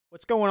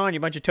What's going on, you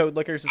bunch of toad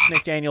lickers? It's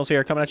Nick Daniels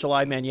here, coming at you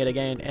live, man, yet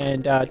again.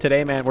 And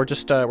today, man, we're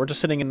just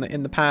sitting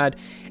in the pad,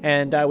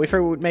 and we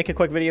figured we'd make a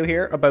quick video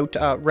here about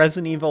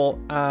Resident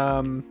Evil.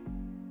 I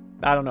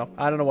don't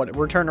know what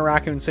Return to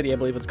Raccoon City, I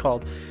believe it's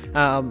called.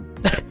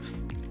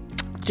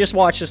 Just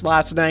watched this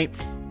last night.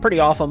 Pretty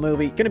awful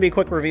movie. Gonna be a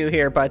quick review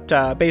here,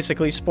 but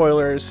basically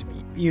spoilers,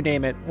 you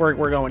name it,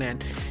 we're going in.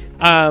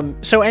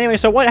 So anyway,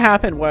 so what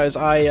happened was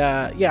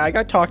I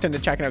got talked into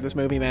checking out this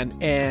movie, man,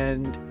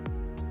 and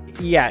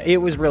yeah, it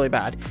was really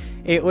bad.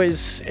 It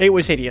was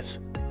hideous.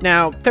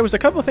 Now, there was a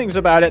couple things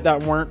about it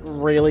that weren't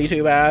really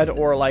too bad,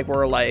 or like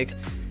were like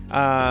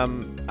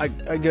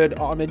a good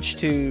homage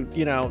to,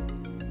 you know,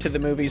 to the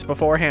movies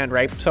beforehand,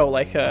 right? So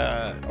like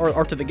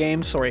or to the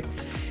games, sorry.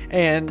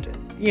 And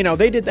you know,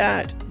 they did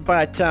that,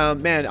 but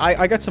man,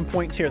 I got some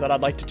points here that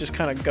I'd like to just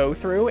kind of go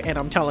through, and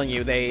I'm telling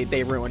you,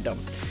 they ruined them.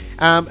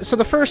 So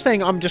the first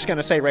thing I'm just going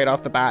to say right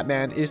off the bat,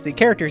 man, is the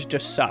characters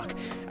just suck.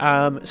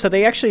 So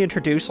they actually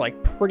introduce,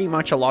 like, pretty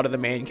much a lot of the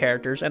main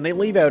characters, and they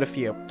leave out a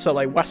few. So,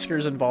 like,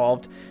 Wesker's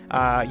involved,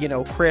 you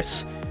know,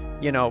 Chris,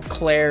 you know,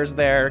 Claire's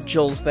there,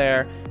 Jill's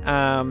there.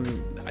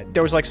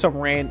 There was, like,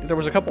 there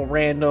was a couple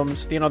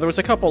randoms, you know, there was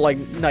a couple, like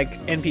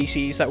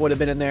NPCs that would have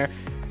been in there.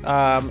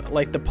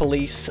 Like the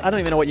police, I don't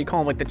even know what you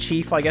call him, like the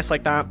chief, I guess,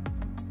 like that.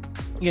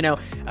 You know,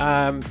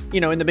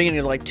 in the beginning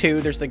of like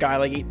 2, there's the guy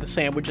like eating the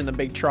sandwich in the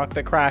big truck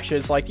that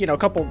crashes. Like, you know, a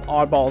couple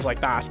oddballs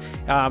like that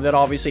that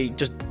obviously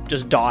just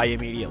die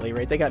immediately,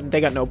 right? They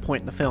got no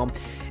point in the film.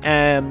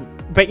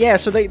 But yeah,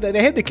 so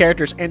they had the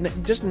characters, and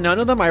just none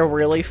of them I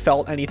really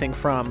felt anything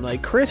from.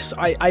 Like Chris,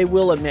 I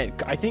will admit,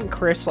 I think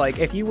Chris, like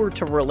if you were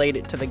to relate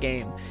it to the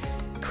game,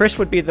 Chris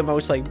would be the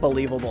most like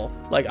believable.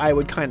 Like I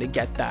would kind of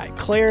get that.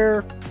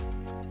 Claire,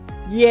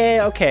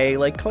 yeah, okay,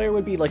 like Claire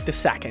would be like the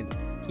second.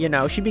 You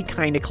know, she'd be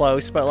kind of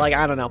close, but like,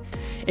 I don't know.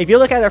 If you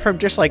look at it from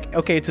just like,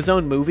 okay, it's its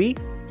own movie,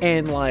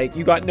 and like,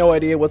 you got no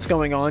idea what's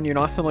going on, you're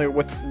not familiar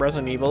with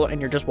Resident Evil,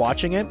 and you're just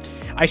watching it,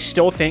 I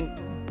still think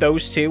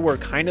those two were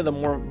kind of the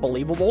more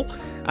believable,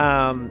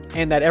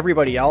 and that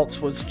everybody else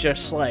was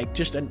just like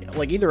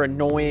either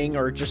annoying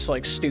or just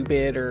like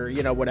stupid or,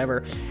 you know,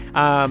 whatever.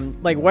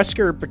 Like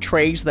Wesker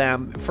betrays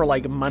them for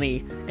like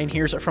money and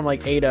hears it from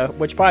like Ada,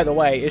 which by the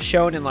way is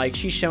shown in like,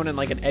 she's shown in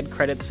like an end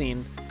credit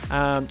scene.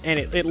 And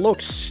it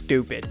looks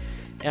stupid.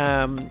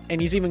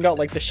 And he's even got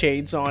like the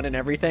shades on and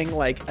everything.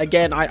 Like,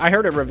 again, I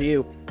heard a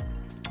review,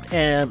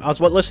 and I was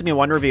listening to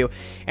one review,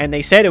 and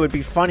they said it would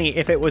be funny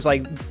if it was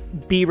like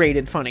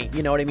B-rated funny,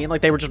 you know what I mean?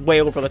 Like they were just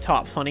way over the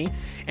top funny,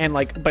 and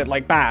like, but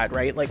like bad,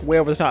 right? Like way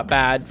over the top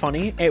bad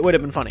funny. It would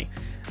have been funny.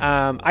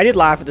 I did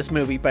laugh at this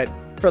movie, but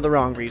for the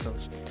wrong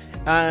reasons.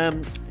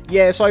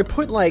 Yeah, so I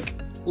put like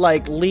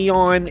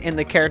Leon and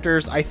the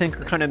characters I think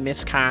are kind of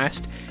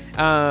miscast.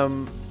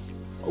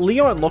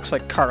 Leon looks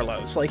like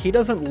Carlos. Like, he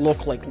doesn't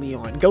look like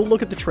Leon. Go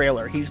look at the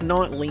trailer. He's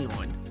not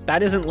Leon.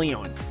 That isn't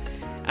Leon.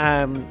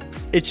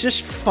 It's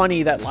just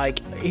funny that,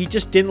 like, he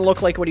just didn't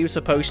look like what he was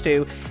supposed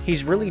to.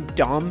 He's really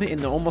dumb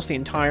in almost the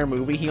entire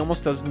movie. He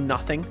almost does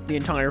nothing the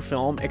entire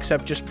film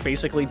except just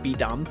basically be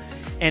dumb.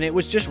 And it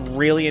was just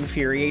really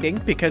infuriating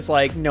because,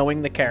 like,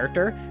 knowing the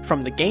character,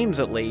 from the games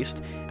at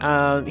least,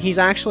 he's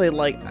actually,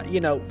 like, you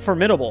know,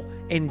 formidable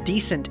and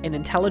decent and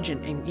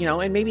intelligent, and, you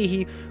know, and maybe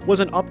he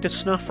wasn't up to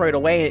snuff right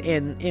away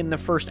in the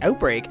first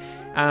outbreak,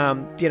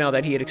 you know,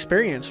 that he had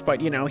experienced,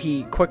 but, you know,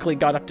 he quickly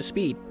got up to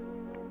speed.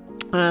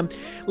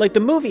 Like the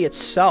movie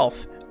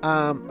itself,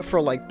 for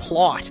like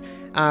plot,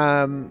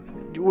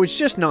 was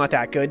just not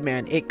that good,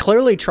 man. It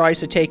clearly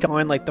tries to take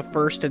on like the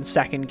first and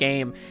second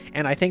game,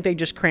 and I think they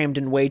just crammed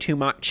in way too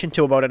much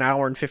into about an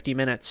hour and 50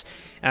 minutes,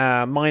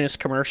 minus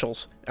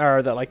commercials,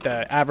 or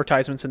the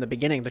advertisements in the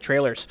beginning, the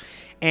trailers.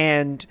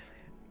 And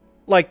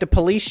like the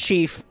police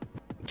chief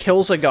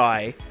kills a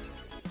guy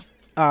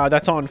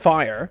that's on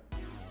fire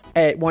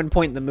at one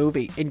point in the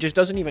movie, and just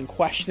doesn't even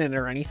question it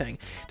or anything.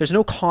 There's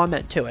no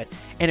comment to it,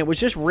 and it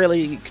was just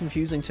really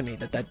confusing to me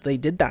that they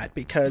did that,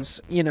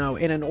 because, you know,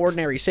 in an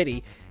ordinary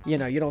city, you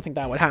know, you don't think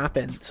that would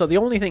happen. So the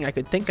only thing I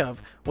could think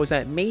of was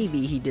that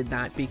maybe he did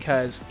that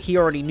because he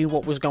already knew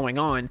what was going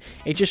on.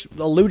 It just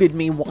eluded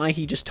me why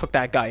he just took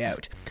that guy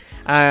out.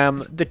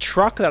 The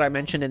truck that I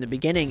mentioned in the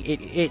beginning,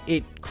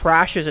 it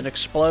crashes and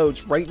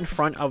explodes right in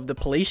front of the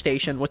police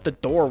station with the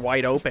door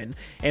wide open,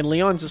 and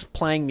Leon's just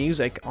playing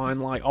music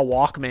on like a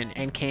Walkman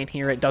and can't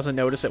hear it, doesn't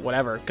notice it,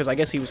 whatever, because I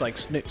guess he was like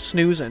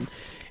snoozing.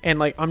 And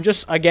like, I'm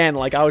just, again,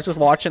 like I was just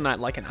watching that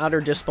like an utter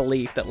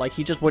disbelief that like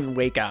he just wouldn't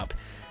wake up.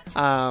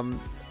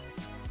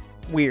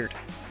 Weird.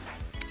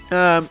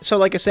 So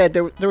like I said,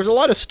 there was a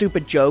lot of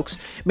stupid jokes,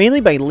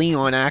 mainly by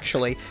Leon,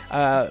 actually,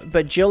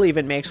 but Jill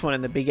even makes one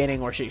in the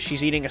beginning where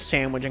she's eating a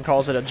sandwich and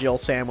calls it a Jill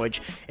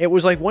sandwich. It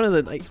was like one of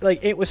the,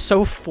 like it was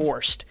so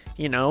forced,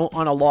 you know,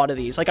 on a lot of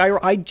these. Like,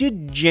 I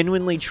did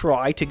genuinely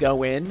try to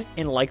go in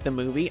and like the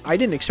movie. I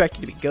didn't expect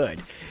it to be good,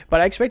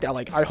 but I expect,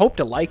 like, I hope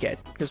to like it,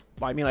 because,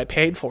 I mean, I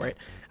paid for it.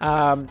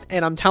 And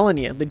I'm telling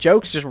you, the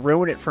jokes just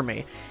ruin it for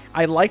me.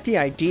 I like the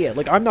idea,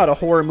 like, I'm not a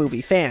horror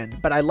movie fan,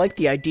 but I like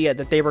the idea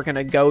that they were going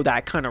to go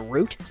that kind of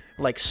route,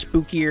 like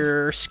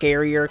spookier,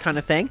 scarier kind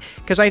of thing,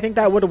 because I think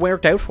that would have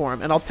worked out for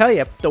him. And I'll tell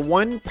you, the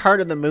one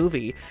part of the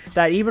movie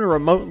that even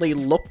remotely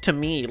looked to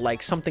me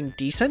like something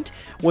decent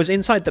was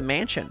inside the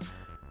mansion,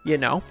 you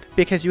know,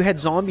 because you had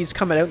zombies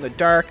coming out in the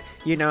dark,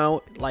 you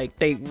know, like,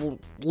 they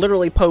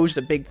literally posed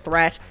a big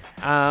threat.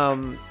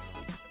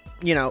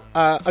 You know,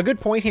 a good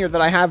point here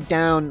that I have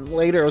down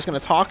later I was going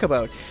to talk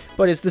about,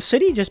 but is the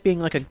city just being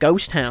like a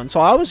ghost town. So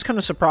I was kind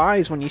of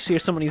surprised when you see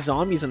so many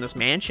zombies in this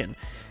mansion.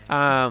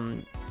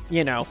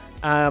 You know,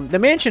 the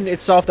mansion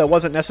itself, though,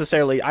 wasn't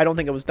necessarily, I don't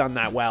think it was done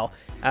that well.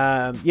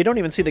 You don't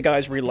even see the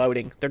guys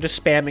reloading. They're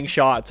just spamming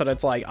shots, and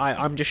it's like,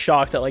 I'm just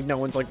shocked that, like, no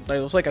one's, like,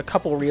 there was, like, a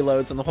couple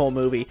reloads in the whole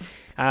movie.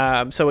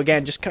 So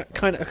again, just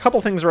kind of, a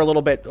couple things were a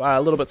little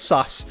bit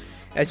sus,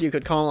 as you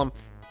could call them.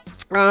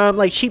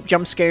 Like cheap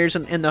jump scares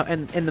in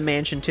the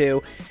mansion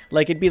too.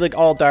 Like, it'd be like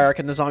all dark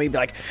and the zombie would be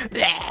like,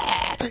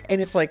 "Bleh!"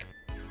 And it's like,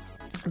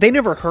 they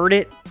never heard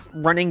it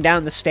running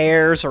down the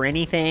stairs or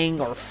anything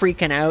or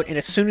freaking out. And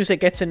as soon as it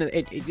gets into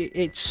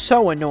it's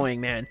so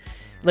annoying, man.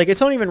 Like,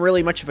 it's not even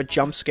really much of a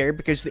jump scare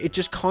because it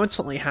just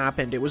constantly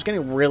happened. It was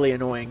getting really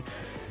annoying.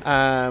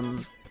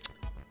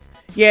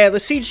 Yeah, the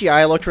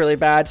CGI looked really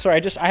bad.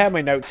 Sorry, I have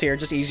my notes here.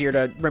 Just easier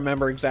to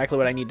remember exactly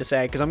what I need to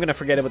say, because I'm going to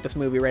forget about this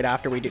movie right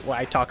after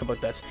I talk about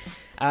this.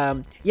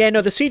 Yeah,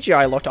 no, the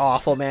CGI looked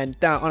awful, man,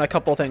 on a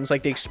couple things,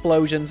 like the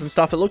explosions and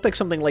stuff. It looked like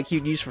something like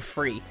you'd use for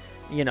free.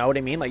 You know what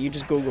I mean? Like, you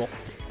just Google.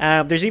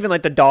 There's even,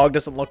 like, the dog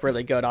doesn't look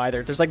really good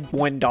either. There's, like,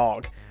 one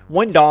dog,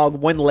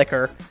 one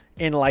licker,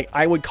 and, like,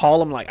 I would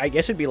call him, like, I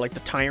guess it'd be, like, the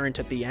tyrant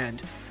at the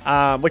end.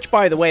 Which,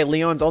 by the way,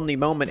 Leon's only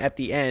moment at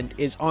the end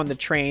is on the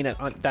train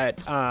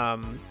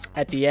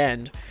at the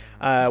end,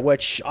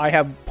 which I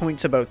have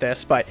points about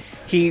this, but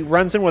he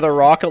runs in with a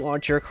rocket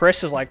launcher.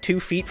 Chris is, like, 2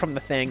 feet from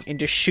the thing and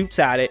just shoots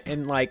at it,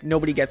 and, like,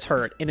 nobody gets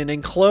hurt. In an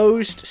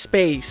enclosed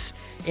space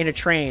in a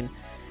train,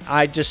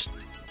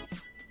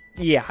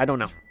 yeah, I don't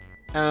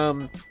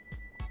know.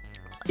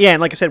 Yeah,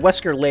 and like I said,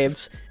 Wesker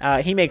lives.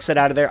 He makes it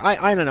out of there.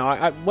 I don't know.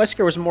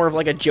 Wesker was more of,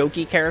 like, a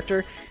jokey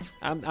character.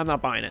 I'm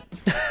not buying it.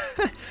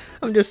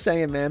 I'm just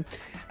saying, man.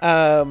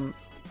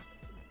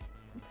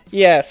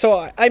 Yeah,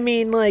 so, I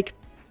mean, like,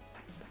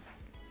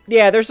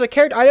 yeah, there's a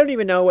character, I don't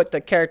even know what the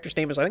character's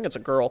name is, I think it's a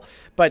girl,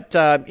 but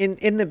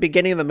in the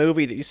beginning of the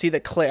movie, you see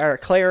that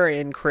Claire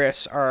and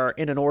Chris are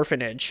in an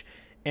orphanage,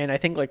 and I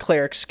think, like,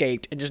 Claire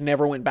escaped and just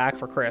never went back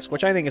for Chris,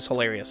 which I think is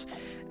hilarious.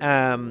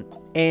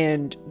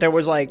 And there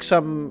was, like,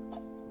 some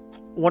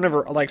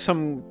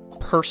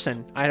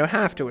person, I don't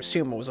have to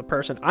assume it was a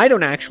person, I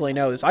don't actually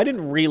know this, I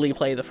didn't really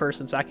play the first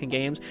and second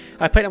games,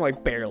 I played them,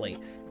 like, barely,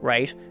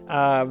 right?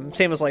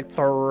 Same as, like,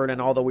 third and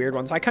all the weird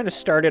ones. I kind of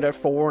started at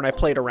 4 and I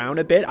played around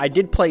a bit. I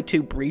did play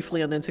 2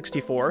 briefly on the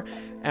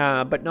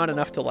N64, but not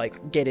enough to,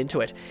 like, get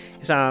into it.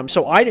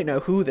 So I didn't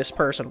know who this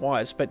person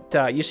was,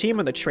 but you see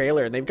them in the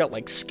trailer and they've got,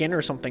 like, skin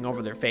or something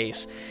over their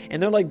face,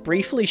 and they're, like,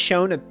 briefly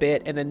shown a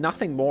bit and then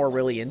nothing more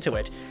really into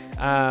it.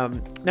 Now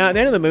at the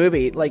end of the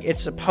movie, like,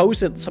 it's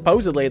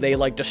supposedly they,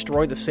 like,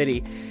 destroy the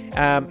city,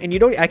 and you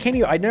don't, I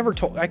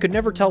could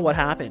never tell what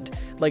happened.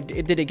 Like,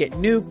 did it get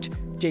nuked?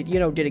 Did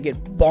it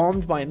get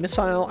bombed by a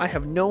missile? I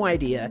have no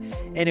idea,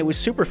 and it was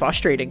super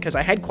frustrating because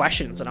I had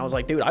questions and I was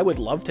like, dude, I would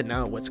love to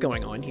know what's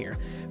going on here,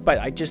 but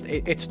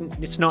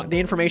it's not, the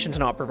information's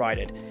not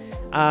provided.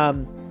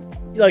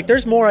 Like,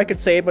 there's more I could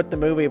say about the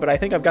movie, but I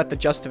think I've got the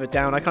gist of it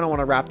down. I kind of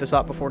want to wrap this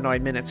up before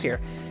 9 minutes here.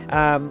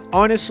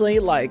 Honestly,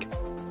 like,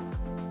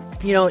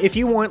 you know, if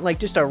you want, like,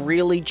 just a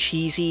really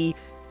cheesy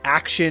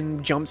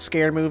action jump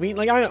scare movie,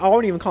 like, I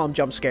won't even call them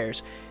jump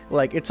scares.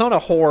 Like, it's not a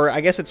horror.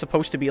 I guess it's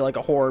supposed to be like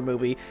a horror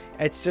movie.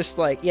 It's just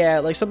like, yeah,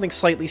 like something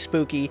slightly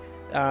spooky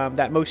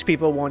that most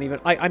people won't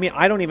even... I mean,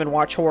 I don't even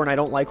watch horror and I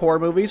don't like horror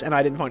movies, and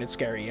I didn't find it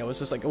scary. It was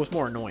just like, it was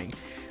more annoying.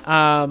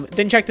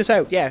 Then check this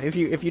out. Yeah, if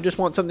you just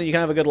want something you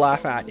can have a good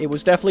laugh at. It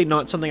was definitely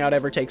not something I'd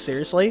ever take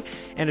seriously,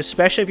 and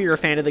especially if you're a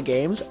fan of the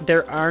games,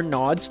 there are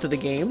nods to the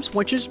games,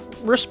 which is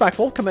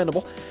respectful,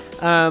 commendable.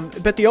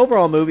 But the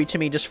overall movie to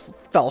me just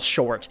fell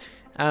short.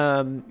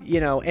 You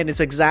know, and it's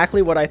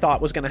exactly what I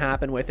thought was going to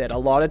happen with it. A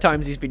lot of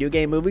times these video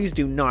game movies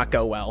do not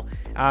go well.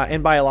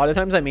 And by a lot of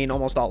times, I mean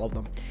almost all of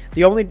them.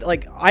 The only,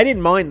 like, I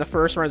didn't mind the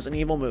first Resident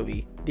Evil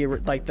movie,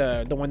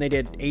 the one they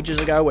did ages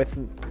ago with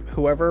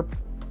whoever,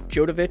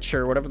 Jodovich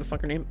or whatever the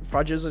fuck her name,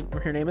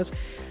 her name is.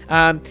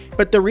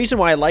 But the reason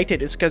why I liked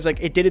it is because,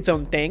 like, it did its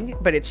own thing,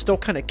 but it still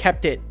kind of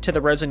kept it to the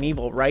Resident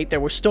Evil, right?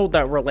 There was still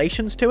that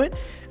relations to it.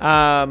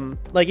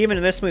 Like, even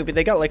in this movie,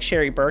 they got, like,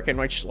 Sherry Birkin,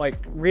 which, like,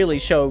 really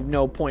showed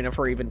no point of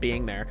her even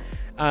being there.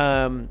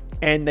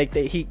 And they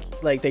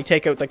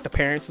take out like the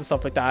parents and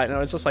stuff like that, and I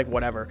was just like,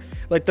 whatever.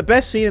 Like, the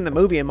best scene in the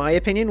movie, in my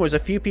opinion, was a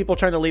few people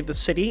trying to leave the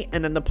city,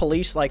 and then the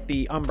police, like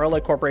the Umbrella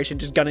Corporation,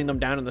 just gunning them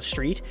down in the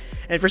street.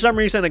 And for some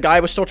reason, a guy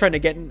was still trying to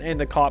get in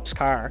the cop's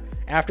car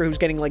after he was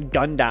getting like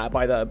gunned at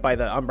by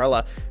the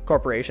Umbrella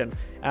Corporation.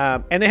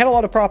 And they had a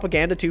lot of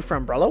propaganda too for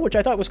Umbrella, which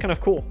I thought was kind of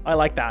cool. I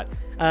like that.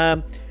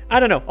 I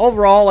don't know.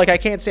 Overall, like, I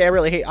can't say I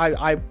really hate...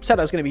 I said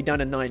I was going to be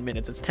done in 9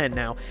 minutes. It's 10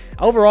 now.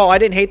 Overall, I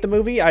didn't hate the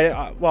movie.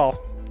 Well,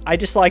 I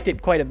disliked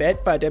it quite a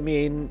bit, but I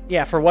mean,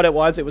 yeah, for what it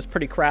was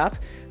pretty crap.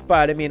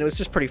 But I mean, it was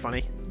just pretty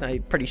funny. A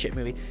pretty shit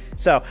movie.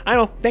 So, I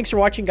don't know. Thanks for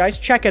watching, guys.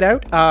 Check it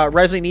out.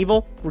 Resident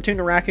Evil, Return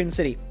to Raccoon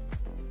City.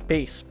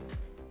 Peace.